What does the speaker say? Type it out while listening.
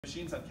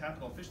machines have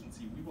capital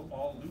efficiency, we will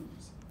all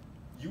lose.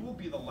 You will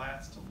be the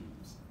last to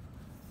lose,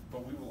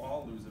 but we will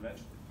all lose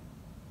eventually.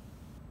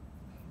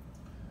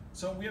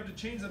 So we have to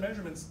change the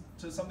measurements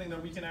to something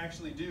that we can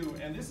actually do,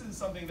 and this is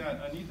something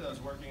that Anita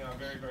is working on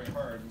very, very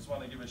hard. I just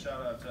want to give a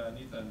shout out to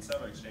Anita and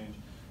Seva Exchange.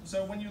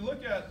 So when you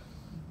look at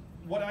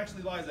what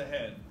actually lies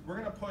ahead, we're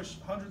going to push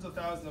hundreds of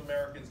thousands of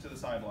Americans to the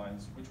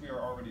sidelines, which we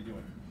are already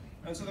doing.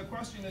 And so the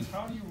question is,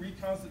 how do you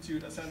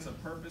reconstitute a sense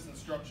of purpose and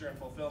structure and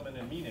fulfillment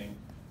and meaning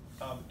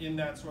in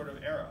that sort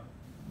of era?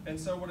 And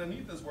so what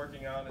Anita's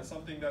working on is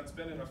something that's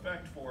been in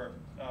effect for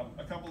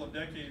a couple of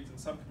decades in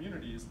some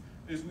communities,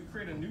 is we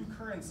create a new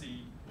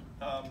currency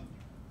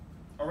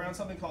around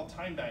something called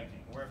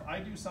Timebanking, where if I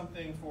do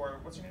something for,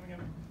 what's your name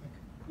again?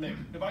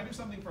 Mick. If I do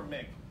something for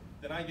Mick,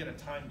 then I get a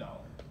time dollar.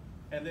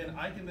 And then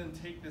I can then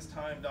take this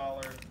time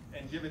dollar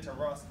and give it to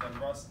Russ, and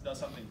then Russ does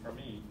something for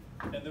me.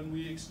 And then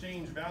we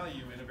exchange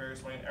value in a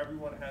various way, and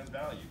everyone has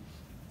value.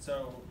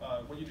 So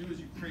what you do is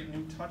you create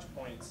new touch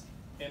points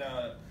in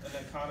an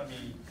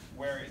economy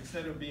where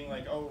instead of being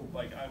like, oh,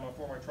 like I'm a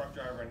former truck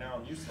driver and now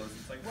I'm useless,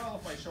 it's like, well,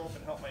 if I show up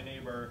and help my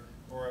neighbor,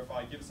 or if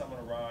I give someone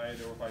a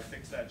ride, or if I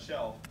fix that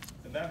shelf,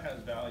 then that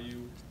has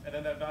value, and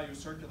then that value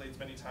circulates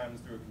many times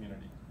through a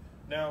community.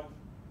 Now,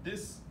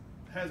 this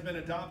has been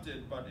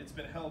adopted, but it's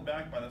been held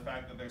back by the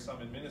fact that there's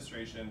some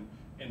administration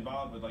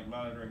involved with like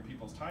monitoring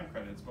people's time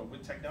credits, but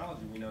with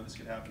technology, we know this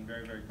could happen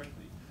very, very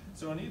quickly.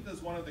 So Anita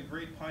is one of the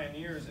great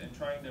pioneers in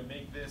trying to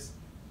make this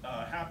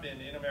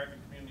happen in American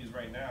communities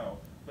right now.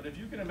 But if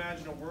you can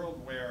imagine a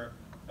world where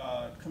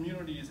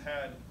communities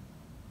had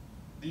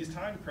these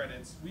time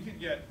credits, we could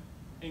get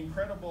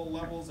incredible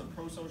levels of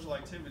pro-social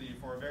activity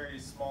for a very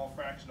small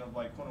fraction of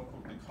like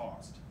quote-unquote the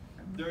cost.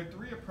 There are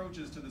three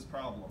approaches to this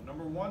problem.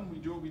 Number one, we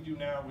do what we do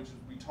now, which is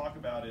we talk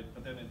about it,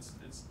 but then it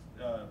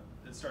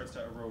starts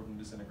to erode and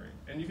disintegrate.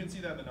 And you can see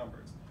that in the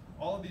numbers.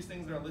 All of these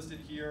things that are listed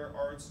here,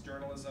 arts,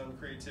 journalism,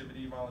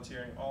 creativity,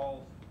 volunteering,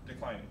 all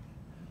declining.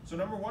 So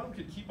number one, we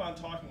could keep on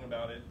talking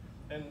about it,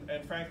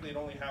 and frankly, it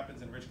only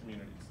happens in rich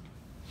communities.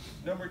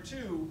 Number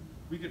two,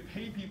 we could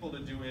pay people to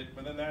do it,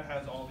 but then that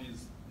has all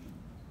these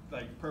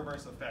like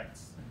perverse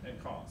effects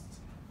and costs.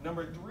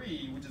 Number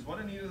three, which is what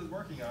Anita is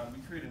working on, we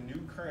create a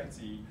new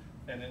currency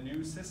and a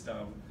new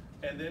system,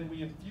 and then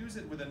we infuse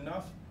it with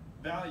enough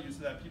value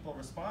so that people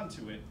respond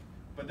to it,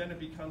 but then it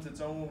becomes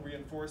its own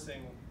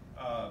reinforcing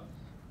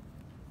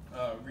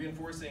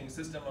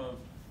system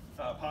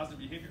of positive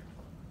behavior.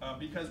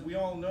 Because we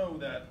all know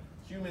that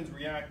humans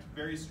react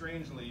very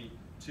strangely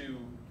to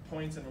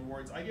points and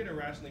rewards. I get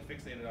irrationally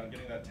fixated on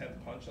getting that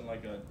 10th punch on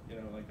like a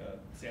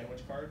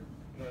sandwich card.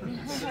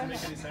 Does it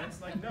make any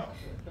sense? Like, no.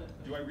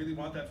 Do I really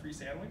want that free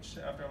sandwich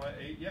after I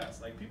ate?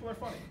 Yes. Like, people are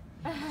funny.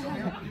 So what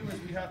we have to do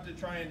is we have to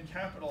try and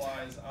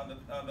capitalize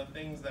on the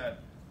things that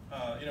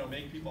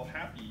make people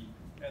happy,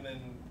 and then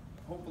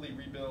hopefully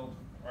rebuild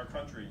our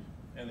country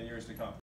in the years to come.